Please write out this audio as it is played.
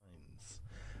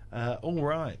All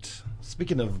right.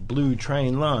 Speaking of blue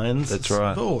train lines, That's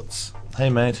right. Sports. Hey,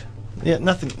 mate. Yeah,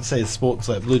 nothing to say sports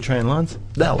like blue train lines.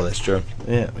 No, well, that's true.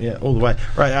 Yeah, all the way.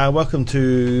 Right, welcome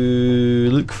to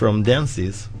Luke from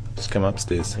downstairs. Just come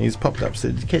upstairs. He's popped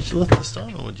upstairs. Did you catch the lift this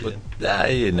time, or would you?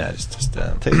 Just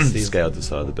Take the stairs. scaled the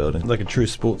side of the building. Like a true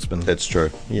sportsman. That's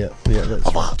true. Yeah,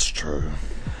 that's right. That's true.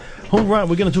 All right,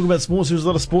 we're going to talk about sports. There's a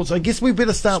lot of sports. I guess we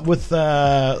better start with,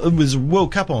 it was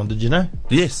World Cup on, did you know?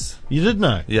 Yes. You did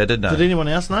know? Yeah, I did know. Did anyone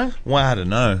else know? Well, I don't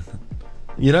know.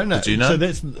 You don't know? Did you know? So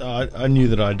that's, I knew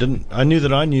that I didn't. I knew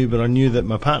that I knew, but I knew that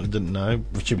my partner didn't know,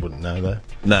 which she wouldn't know, though.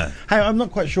 No. Hey, I'm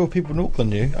not quite sure if people in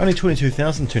Auckland knew. Only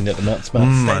 22,000 turned out to Mount Smart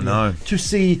I Stadium know. to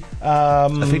see...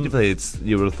 Effectively,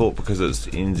 you would have thought because it was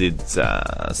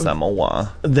NZ's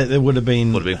Samoa, that there would have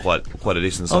been quite a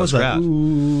decent I was sized like, crowd.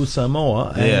 ooh,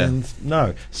 Samoa, and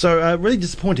no. So really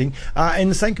disappointing. And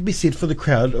the same could be said for the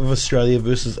crowd of Australia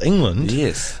versus England.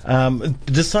 Yes.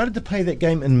 Decided to play that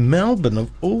game in Melbourne of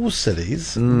all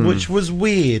cities, which was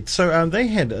weird. So they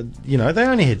had, they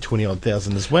only had 20-odd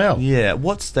thousand as well. Yeah.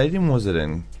 What stadium was it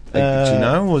in? Do you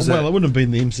know? It wouldn't have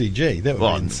been the MCG. That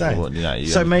would be insane.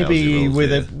 So maybe where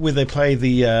they play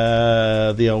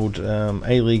the old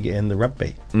A League and the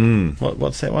rugby.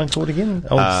 What's that one called again?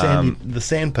 The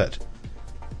Sand Pit.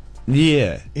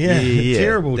 Yeah.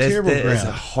 Terrible ground. It's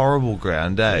a horrible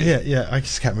ground, eh? Yeah. I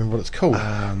just can't remember what it's called.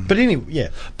 But anyway, yeah.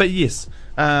 But yes.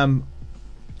 And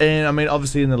I mean,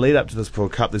 obviously, in the lead up to this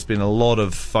World Cup, there's been a lot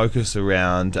of focus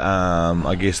around,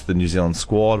 I guess, the New Zealand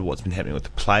squad, what's been happening with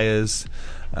the players.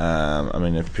 I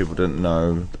mean, if people didn't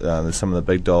know, some of the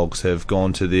big dogs have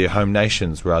gone to their home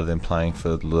nations rather than playing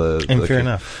for the. And fair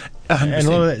enough. 100%. And a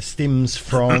lot of that stems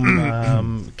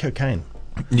from cocaine.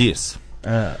 Yes.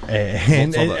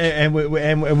 And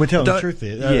we're telling the truth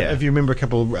there. If you remember a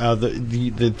couple of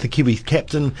the Kiwi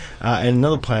captain and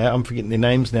another player, I'm forgetting their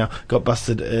names now, got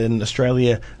busted in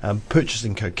Australia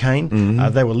purchasing cocaine.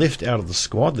 They were left out of the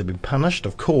squad. They've been punished,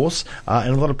 of course,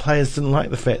 and a lot of players didn't like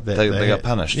the fact that they got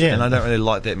punished. Yeah. And I don't really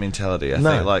like that mentality. I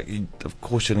think, of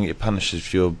course, you're going to get punished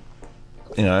if you're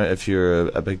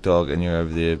a big dog and you're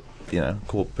over there,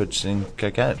 caught purchasing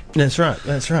cocaine. That's right.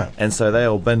 And so they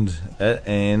all binned it.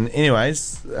 And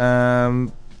anyways,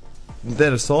 that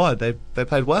aside, they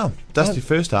played well. Dusty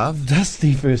first half.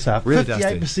 Really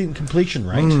 58% completion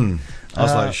rate. I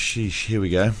was like, sheesh, here we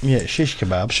go. Yeah, shish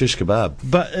kebab. Shish kebab.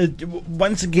 But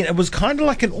once again, it was kind of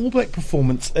like an All Black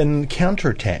performance in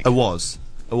counter-attack. It was.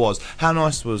 How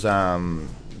nice was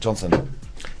Johnson?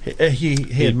 He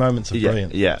had moments of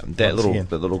brilliance. Yeah, that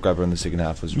little grubber in the second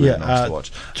half was really nice to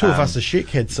watch. Tuivasa-Sheck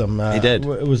had some. He did.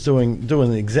 Was doing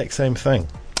the exact same thing.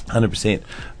 100%.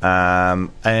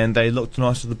 And they looked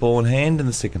nice with the ball in hand in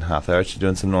the second half. They were actually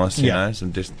doing some nice,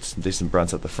 some decent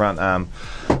brunts up the front.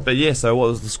 But yeah, so what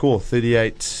was the score?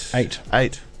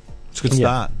 38-8. It's a good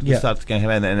start. Good start to the game,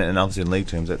 and obviously in league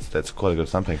terms, that's quite a good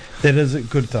thumping. That is a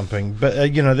good thumping,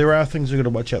 but there are things we've got to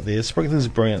watch out there. Sprinkling's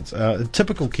brilliant,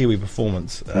 typical Kiwi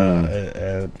performance,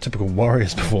 typical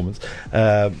Warriors performance.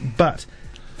 But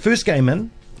first game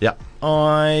in,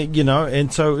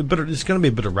 and so, but it's going to be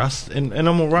a bit of rust, and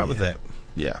I'm all right with that.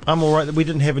 Yeah, I'm all right that we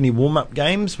didn't have any warm up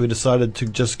games. We decided to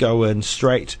just go in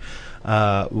straight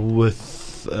with.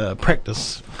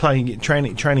 Practice training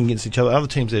against each other. Other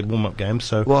teams had warm-up games,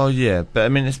 so but I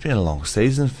mean it's been a long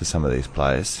season for some of these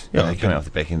players. Coming off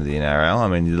the back end of the NRL. I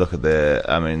mean, you look at the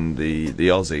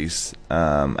Aussies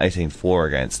 18-4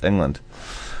 against England.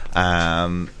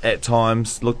 At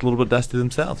times looked a little bit dusty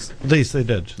themselves. They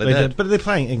did, but they're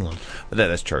playing England. But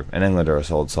that's true, and England are a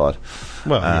solid side.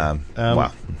 Well,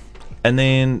 and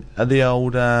then the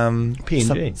old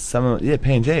PNG,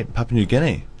 PNG, Papua New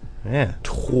Guinea. Yeah,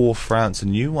 tore France a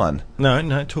new one.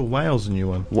 No, tore Wales a new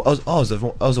one. I was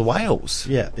a Wales.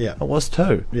 Yeah. It was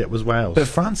too. Yeah, it was Wales. But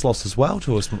France lost as well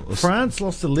to us. France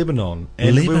lost to Lebanon.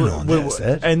 And that's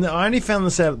it. And I only found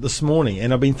this out this morning,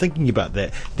 and I've been thinking about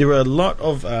that. There are a lot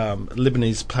of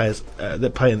Lebanese players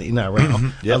that play in the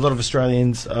NRL. A lot of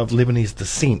Australians of Lebanese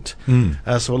descent.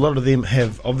 So a lot of them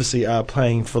obviously are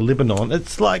playing for Lebanon.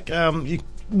 It's like, I mean,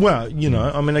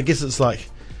 I guess it's like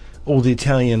all the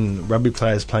Italian rugby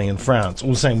players playing in France. All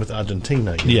the same with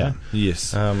Argentina.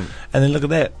 Yes. And then look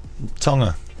at that,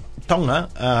 Tonga,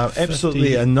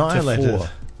 absolutely annihilated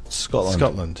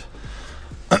Scotland.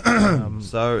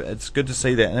 So it's good to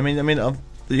see that. I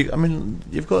mean,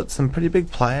 you've got some pretty big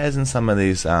players in some of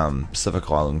these Pacific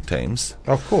Island teams.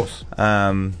 Of course.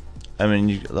 I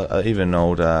mean, even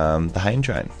old the Hayne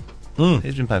Train.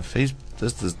 He's been playing for.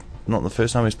 This is not the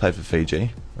first time he's played for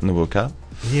Fiji in the World Cup.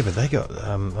 Yeah, but they got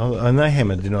and they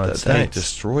hammered the United States. They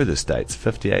destroyed the States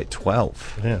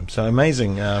 58-12. Yeah, so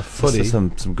amazing footy. Some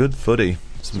good footy.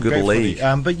 Some good Great league.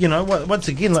 footy. But you know, once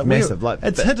again, like Massive,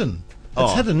 it's hidden.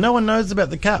 It's hidden. No one knows about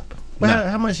the cup. Well, No.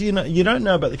 how much you know? You don't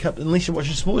know about the cup unless you watch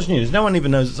your sports news. No one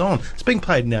even knows it's on. It's being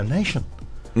played in our nation.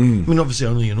 I mean, obviously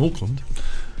only in Auckland.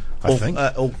 I think.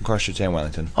 Auckland, Christchurch, and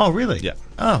Wellington. Oh, really? Yeah.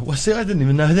 Oh, well, see, I didn't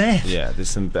even know that. Yeah, there's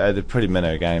some. They're pretty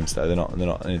minnow games though. They're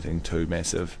not anything too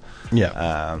massive.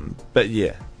 Yeah. But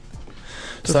yeah.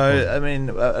 So I mean,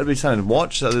 it'll be something to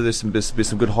watch. So there's some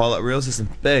good highlight reels. There's some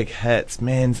big hits,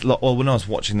 man. Well, when I was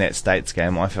watching that States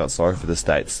game, I felt sorry for the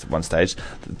States at one stage.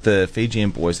 The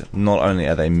Fijian boys, not only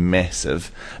are they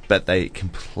massive, but they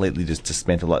completely just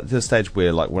dismantled. Like the stage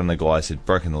where like one of the guys had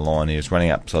broken the line, he was running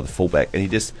up beside the fullback, and he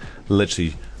just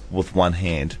literally with one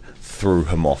hand threw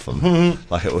him off him.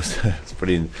 Like it was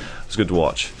pretty. It was good to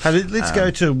watch. Hey, let's go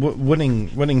to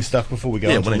winning stuff before we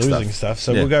go on to losing stuff.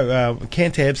 So we'll go.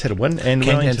 Cantabs had a win, and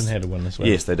Wellington had a win as well.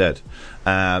 Yes, they did.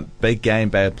 Big game,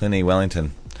 Bay of Plenty.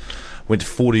 Wellington went to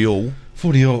 40 all.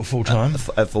 40 all at full time.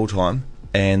 At full time,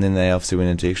 and then they obviously went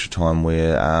into extra time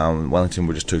where Wellington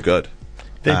were just too good.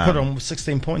 They put on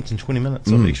 16 points in 20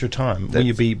 minutes of extra time. Will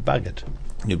you be buggered?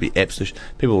 You'll be absolutely.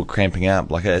 People were cramping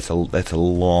up. Like that's a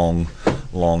long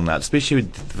nut, especially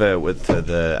with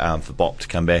the Bop to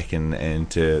come back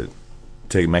and to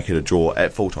make it a draw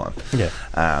at full time. Yeah.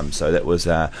 So that was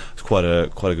quite a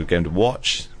good game to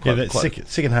watch.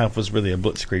 Second half was really a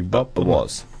blitzkrieg bop. It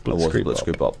was a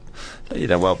blitzkrieg bop. So, you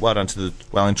know, well done to the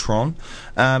Wellington,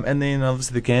 and then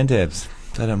obviously the Cantabs.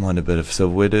 They don't mind a bit of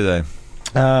silverware, do they?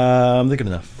 They're good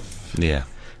enough. Yeah.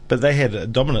 But they had a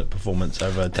dominant performance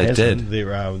over Tasman. They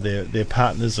did. Their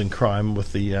partners in crime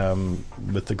with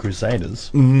the Crusaders.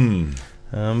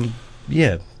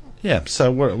 Yeah.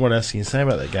 So what else can you say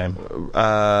about that game?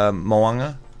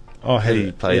 Moanga. Oh,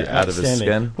 he played out of his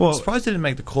skin. Well, surprised he didn't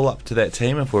make the call up to that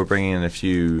team if we're bringing in a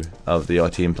few of the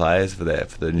ITM players for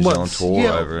the New Zealand tour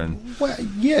over and. Well,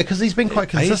 yeah, because he's been quite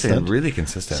consistent. He's been really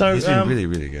consistent. So, he's been really,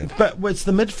 really good. But it's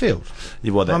the midfield.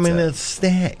 Yeah, well, it's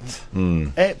stacked.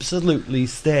 Absolutely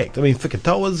stacked. I mean,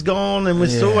 Fikatoa's gone, and we're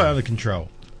still out of control.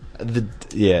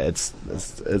 It's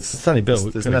only Bill.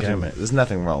 There's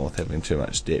nothing wrong with having too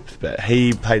much depth, but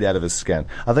he played out of his skin.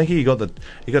 I think he got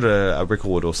a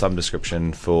record or some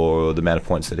description for the amount of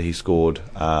points that he scored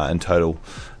in total.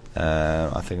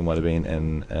 I think it might have been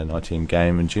in an ITM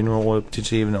game in general, or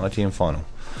potentially even an ITM final.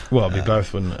 Well, it'd be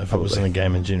both if it was in a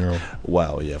game in general.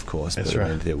 Well, yeah, of course. That's but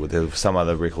right. There was some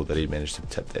other record that he managed to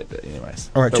tip that, but anyways.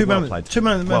 All right, two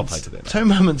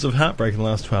moments of heartbreak in the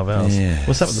last 12 hours. Yes.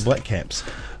 What's up with the Black Caps?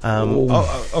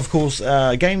 Of course,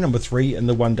 game number 3 in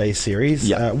the one-day series.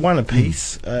 Yep. One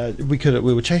apiece. We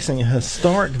were chasing a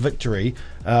historic victory.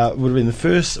 Would have been the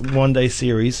first one-day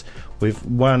series we've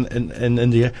won in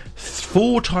India.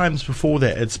 4 times before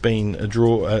that, it's been a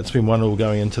draw. It's been 1-1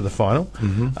 going into the final,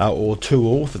 or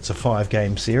 2-2 if it's a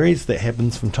 5-game series. That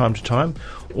happens from time to time.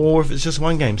 Or if it's just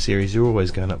 1-game series, you're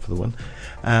always going up for the win.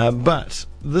 But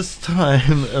this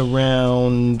time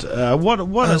around,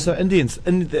 so Indians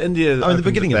in India. the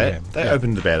beginning of the game. They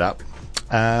opened the bat up,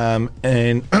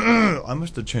 and I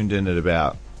must have tuned in at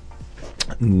about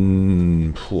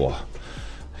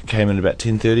came in about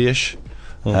 10:30ish.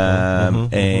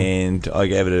 And I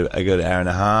gave it a good hour and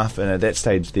a half, and at that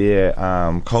stage there,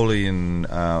 Kohli and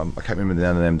I can't remember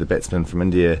the name of the batsman from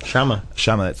India, Sharma,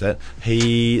 that's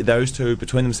it. Those two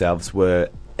between themselves were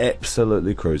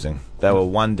absolutely cruising. They were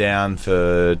one down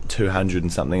for 200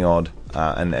 and something odd,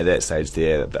 and at that stage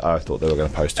there, I thought they were going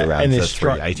to post around the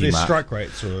 380 mark. Their strike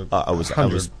rates were I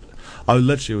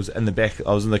literally was in the back.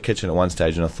 I was in the kitchen at one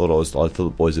stage, and I thought the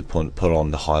boys had put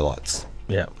on the highlights.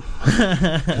 Yeah,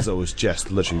 because it was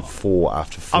just literally 4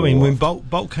 after 4. I mean, when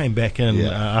Bolt came back in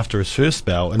after his first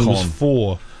spell, and it was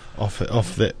 4 off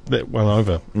that one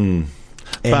over.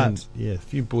 And a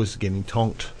few boys are getting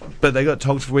tonked. But they got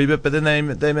tonked for a wee bit. But then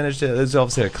they managed to. There's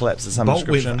obviously a collapse at some Bolt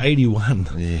description. with 81.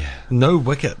 Yeah, no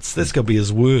wickets. That's gonna be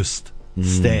his worst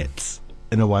stats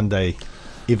in a one day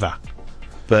ever.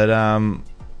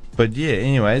 But yeah,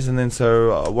 anyways, and then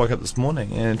so I woke up this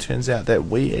morning, and it turns out that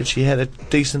we actually had a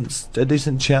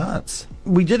decent chance.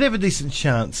 We did have a decent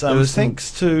chance. It was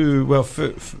thanks to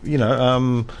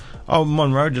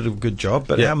Monroe did a good job,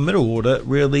 but our middle order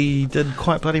really did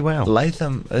quite bloody well.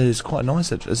 Latham is quite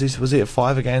nice. Was he at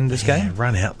 5 again this game?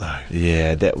 Run out though.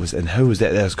 Yeah, that was. And who was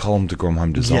that? That was Colin de Grom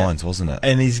Home Designs, wasn't it?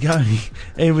 And he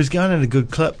was going at a good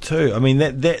clip too. I mean,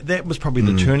 that was probably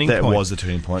the turning point. That was the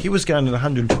turning point. He was going at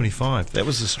 125. That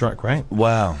was the strike rate.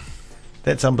 Wow.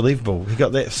 That's unbelievable. He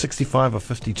got that 65 or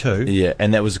 52. Yeah,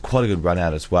 and that was quite a good run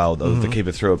out as well. The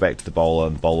keeper threw it back to the bowler,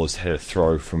 and the bowlers had a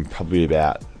throw from probably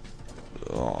about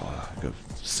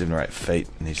 7 or 8 feet,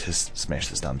 and he just smashed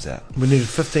the stumps out. We needed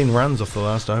 15 runs off the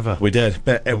last over. We did,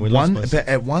 but at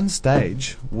one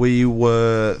stage we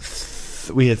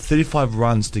had 35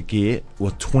 runs to get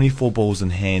with 24 balls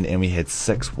in hand, and we had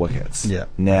 6 wickets. Yeah.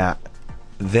 Now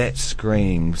that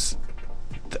screams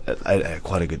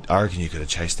quite a good. I reckon you could have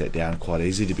chased that down quite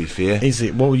easy. To be fair,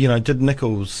 Easy. Well, did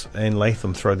Nichols and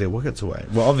Latham throw their wickets away?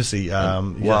 Well, obviously,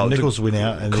 Nichols went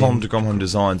out, and Colm de Gromholm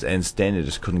Designs and Standard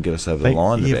just couldn't get us over the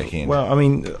line. The back end. Well, I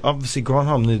mean, obviously,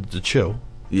 Gronholm needed to chill.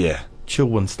 Yeah. Chill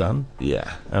when it's done.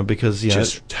 Yeah. Because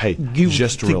just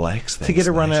relax. To get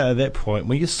a run out at that point,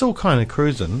 well, you're still kind of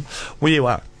cruising. Well, you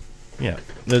are. Yeah,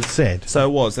 that's sad. So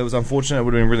it was. That was unfortunate. It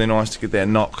would have been really nice to get that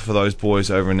knock for those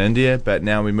boys over in India, but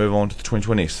now we move on to the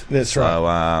 2020s. That's right.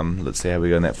 So let's see how we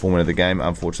go in that format of the game,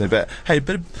 unfortunately. But hey,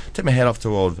 tip my hat off to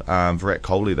old Virat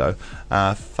Kohli, though.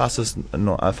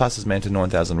 Fastest man to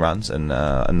 9,000 runs in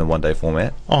the one-day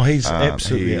format. Oh, he's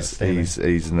absolutely outstanding.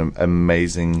 He's an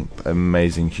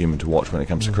amazing human to watch when it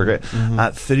comes to cricket.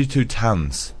 32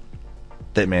 tons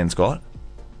that man's got.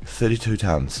 32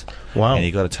 tons. Wow. And he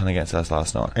got a ton against us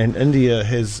last night. And India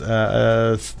has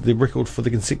the record for the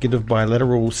consecutive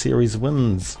bilateral series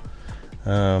wins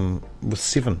with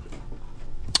 7.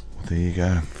 There you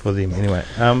go. For them, anyway.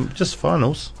 Just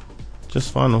finals,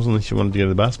 unless you wanted to go to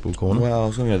the basketball corner. Well, I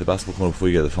was going to go to the basketball corner before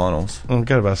you go to the finals. I'll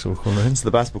go to the basketball corner then. So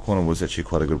the basketball corner was actually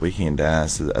quite a good weekend.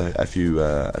 So a few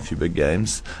big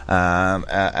games.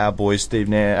 Our boys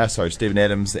Steven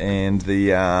Adams and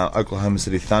the Oklahoma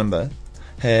City Thunder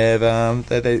have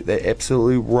they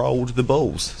absolutely rolled the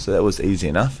Bulls, so that was easy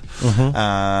enough.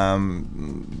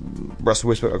 Russell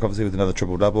Westbrook obviously with another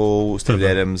triple-double. Steven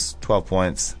Adams 12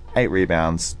 points, 8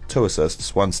 rebounds, 2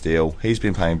 assists, 1 steal. He's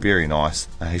been playing very nice.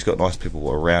 He's got nice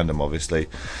people around him, obviously.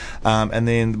 And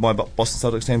then my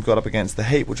Boston Celtics team got up against the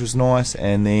Heat, which was nice.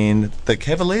 And then the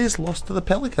Cavaliers lost to the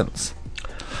Pelicans.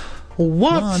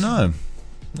 What? Oh, no.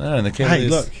 No, and the Cavaliers. Hey,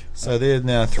 look. So they're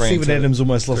now 3-2. Steven Adams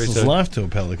almost lost his life to a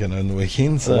Pelican on the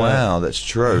weekend. So wow, that's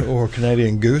true. Or a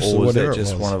Canadian goose, or whatever. Or was that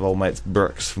just one of old mate's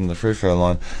bricks from the free throw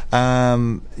line?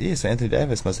 So Anthony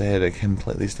Davis must have had a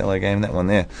completely stellar game, that one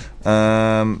there.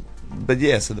 But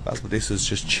yeah, so the basketball desk is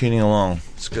just tuning along.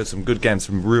 It's got some good games,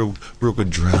 some real good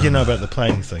drama. You know about the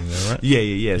plane thing, though, right?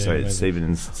 Yeah. So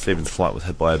Stephen's flight was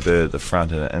hit by a bird at the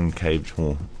front and caved.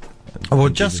 Well,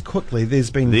 just quickly,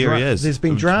 there's been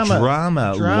drama live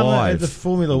at the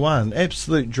Formula One,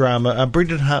 absolute drama.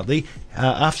 Brendan Hartley,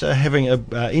 after having a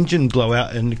engine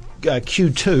blowout in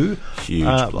Q2, huge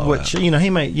blowout, which he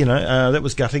made, that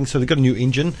was gutting. So they got a new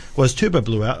engine. Well, his turbo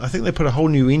blew out. I think they put a whole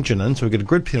new engine in, so we got a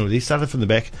grid penalty. Started from the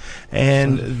back,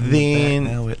 and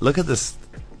then look at this.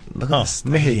 Look at this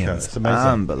Mexico. It's amazing,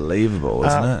 unbelievable,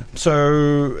 isn't it?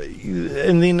 So,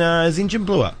 and then his engine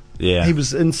blew up. Yeah, he was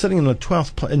sitting in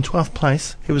 12th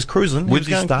place. He was cruising. Where did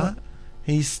he start?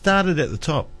 He started at the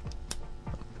top,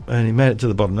 and he made it to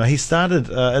the bottom. No, he started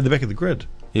at the back of the grid.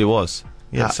 He was,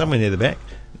 somewhere near the back.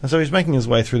 And so he was making his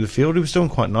way through the field. He was doing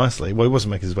quite nicely. Well, he wasn't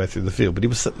making his way through the field, but he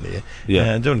was sitting there,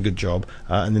 doing a good job.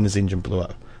 And then his engine blew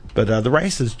up. But the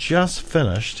race has just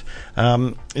finished.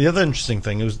 The other interesting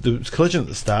thing was the collision at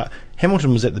the start.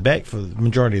 Hamilton was at the back for the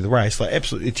majority of the race, like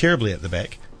absolutely terribly at the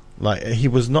back. Like he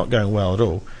was not going well at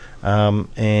all.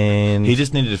 And he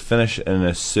just needed to finish in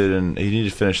a certain. He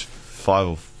needed to finish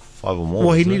five or more.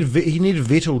 Well, he needed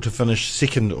Vettel to finish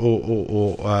second,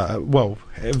 or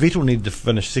Vettel needed to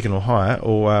finish second or higher,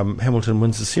 or Hamilton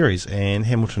wins the series, and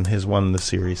Hamilton has won the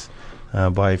series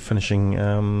by finishing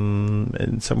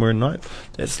somewhere in ninth.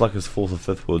 That's like his 4th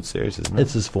or 5th World Series, isn't it?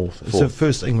 It's his 4th. It's the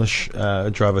first English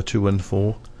driver to win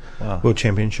 4 World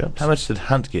Championships. How much did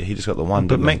Hunt get? He just got the one.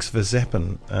 But Max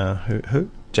Verstappen, who?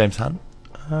 James Hunt.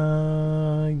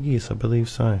 Yes, I believe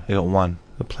so. He got 1.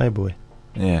 The Playboy.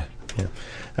 Yeah.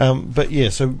 So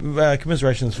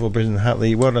commiserations for Brendan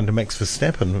Hartley. Well done to Max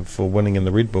Verstappen for winning in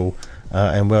the Red Bull,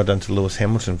 and well done to Lewis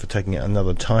Hamilton for taking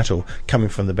another title, coming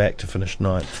from the back to finish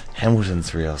 9th.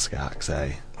 Hamilton's real skarks,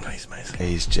 eh? He's amazing.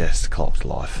 He's just clocked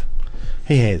life.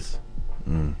 He has.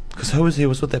 Because he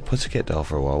was with that Pussycat doll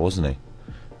for a while, wasn't he?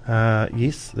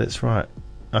 Yes, that's right.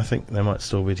 I think they might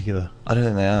still be together. I don't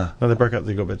think they are. No, they broke up.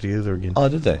 They got back together again. Oh,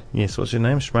 did they? Yes. What's your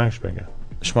name? Schmarschbacher.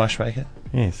 Schmarschbacher?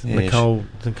 Yes. Yeah, Nicole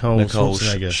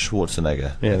Schwarzenegger.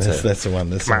 Schwarzenegger. Yeah, that's the one.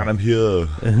 That's the one. I'm here.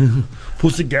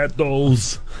 Pussycat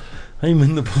dolls. I'm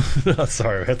in the...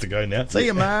 sorry, I have to go now. See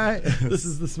you, mate. This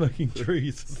is the Smoking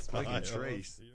Trees. Smoking Trees.